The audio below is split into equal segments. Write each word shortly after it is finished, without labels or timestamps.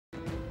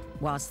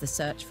whilst the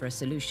search for a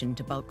solution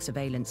to bulk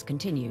surveillance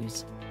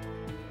continues.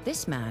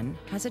 This man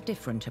has a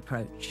different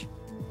approach.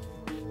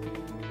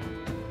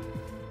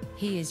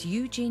 He is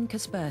Eugene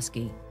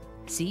Kaspersky,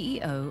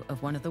 CEO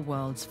of one of the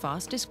world's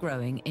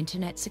fastest-growing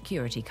internet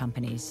security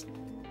companies.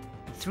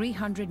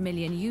 300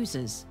 million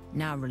users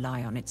now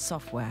rely on its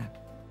software.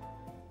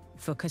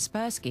 For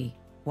Kaspersky,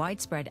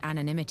 widespread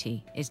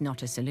anonymity is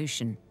not a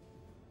solution.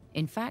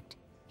 In fact,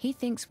 he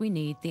thinks we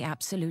need the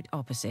absolute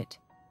opposite,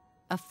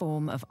 a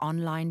form of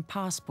online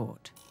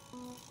passport.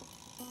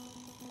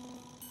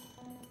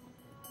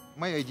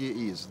 My idea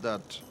is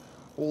that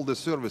all the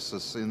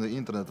services in the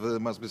internet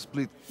must be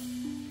split.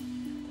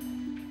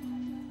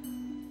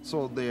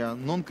 So they are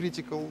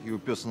non-critical, your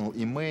personal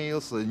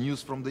emails,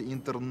 news from the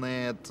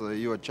internet,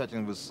 you are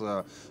chatting with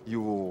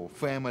your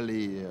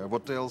family,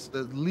 what else,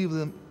 leave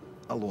them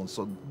alone.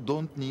 So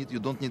you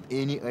don't need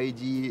any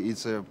ID,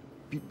 it's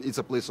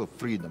a place of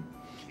freedom.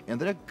 And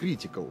there are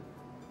critical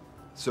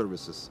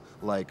services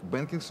like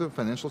banking,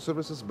 financial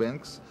services,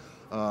 banks,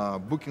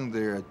 booking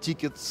their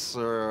tickets,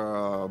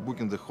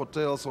 booking the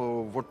hotels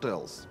or what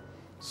else.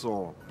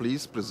 So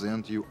please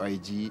present your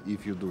ID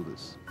if you do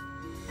this.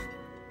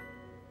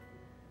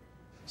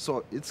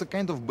 So it's a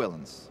kind of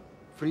balance,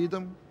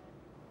 freedom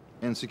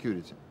and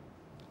security,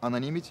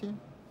 anonymity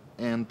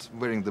and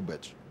wearing the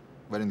badge,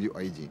 wearing your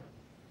ID.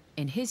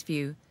 In his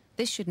view,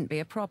 this shouldn't be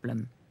a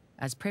problem,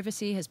 as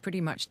privacy has pretty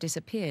much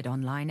disappeared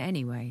online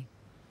anyway.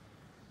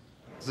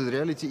 The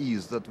reality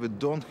is that we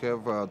don't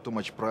have too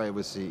much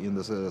privacy in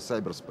the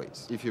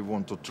cyberspace. If you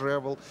want to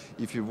travel,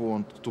 if you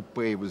want to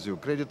pay with your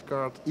credit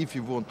card, if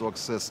you want to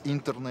access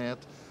internet,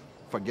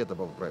 forget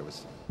about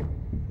privacy.